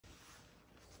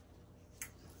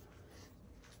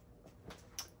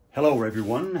Hello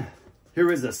everyone,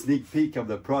 here is a sneak peek of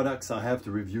the products I have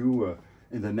to review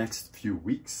in the next few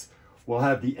weeks. We'll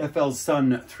have the FL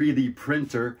Sun 3D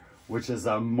printer, which is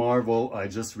a marvel I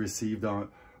just received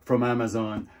from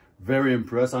Amazon. Very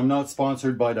impressed. I'm not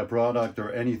sponsored by the product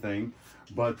or anything,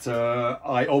 but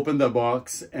I opened the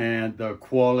box and the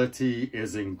quality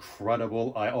is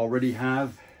incredible. I already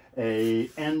have a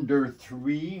Ender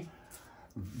 3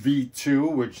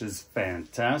 V2, which is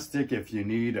fantastic. If you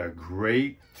need a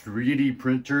great 3D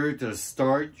printer to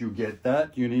start, you get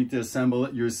that. You need to assemble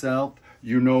it yourself.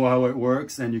 You know how it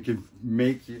works, and you can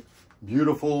make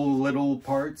beautiful little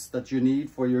parts that you need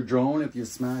for your drone if you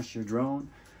smash your drone,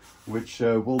 which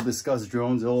we'll discuss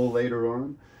drones a little later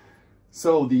on.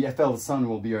 So the FL Sun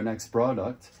will be our next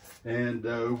product,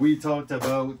 and we talked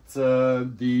about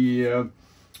the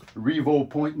Revo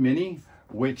Point Mini,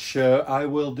 which I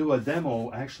will do a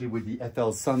demo actually with the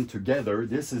FL Sun together.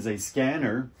 This is a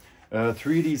scanner, a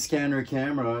 3D scanner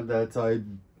camera that I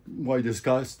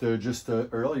discussed just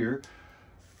earlier.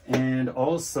 And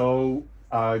also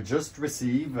just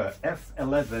received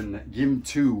F11 GIM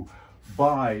 2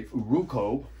 by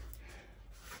Ruko.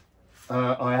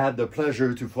 I had the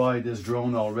pleasure to fly this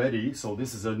drone already, so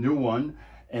this is a new one.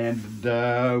 And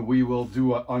we will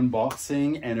do an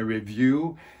unboxing and a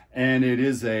review. And it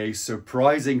is a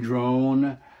surprising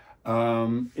drone.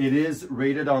 It is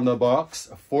rated on the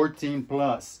box 14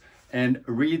 plus, and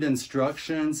read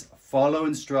instructions, follow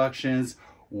instructions,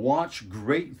 watch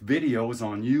great videos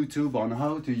on YouTube on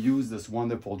how to use this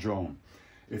wonderful drone.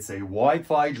 It's a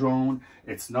Wi-Fi drone.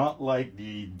 It's not like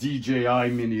the DJI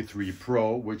Mini 3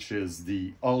 Pro, which is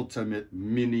the ultimate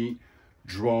mini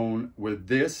drone. With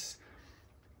this,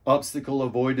 obstacle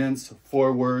avoidance,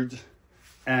 forward,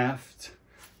 aft,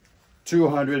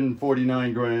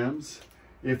 249 grams.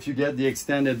 If you get the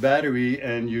extended battery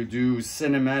and you do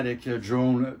cinematic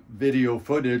drone video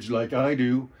footage like I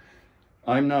do,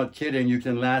 I'm not kidding, you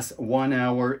can last 1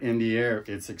 hour in the air.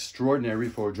 It's extraordinary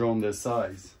for a drone this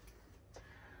size.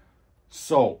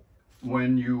 So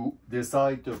when you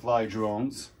decide to fly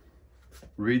drones,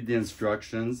 read the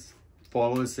instructions,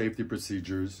 follow the safety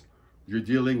procedures. You're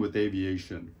dealing with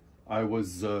aviation. I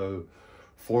was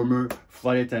former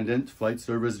flight attendant, flight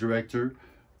service director,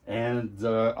 and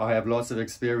I have lots of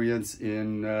experience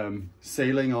in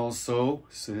sailing also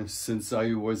since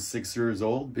I was 6 years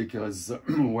old, because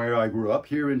where I grew up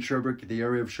here in Sherbrooke, the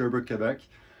area of Sherbrooke, Quebec,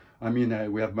 I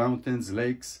mean, we have mountains,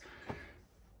 lakes,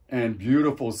 and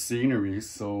beautiful scenery.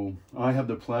 So I have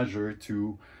the pleasure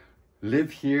to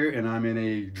live here, and I'm in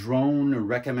a drone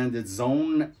recommended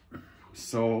zone.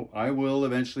 So I will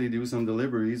eventually do some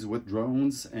deliveries with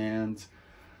drones and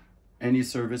any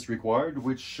service required,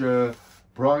 which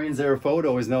Bryan's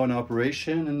Airphoto is now in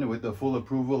operation and with the full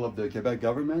approval of the Quebec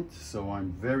government. So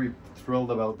I'm very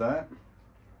thrilled about that.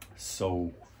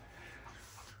 So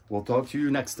we'll talk to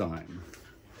you next time.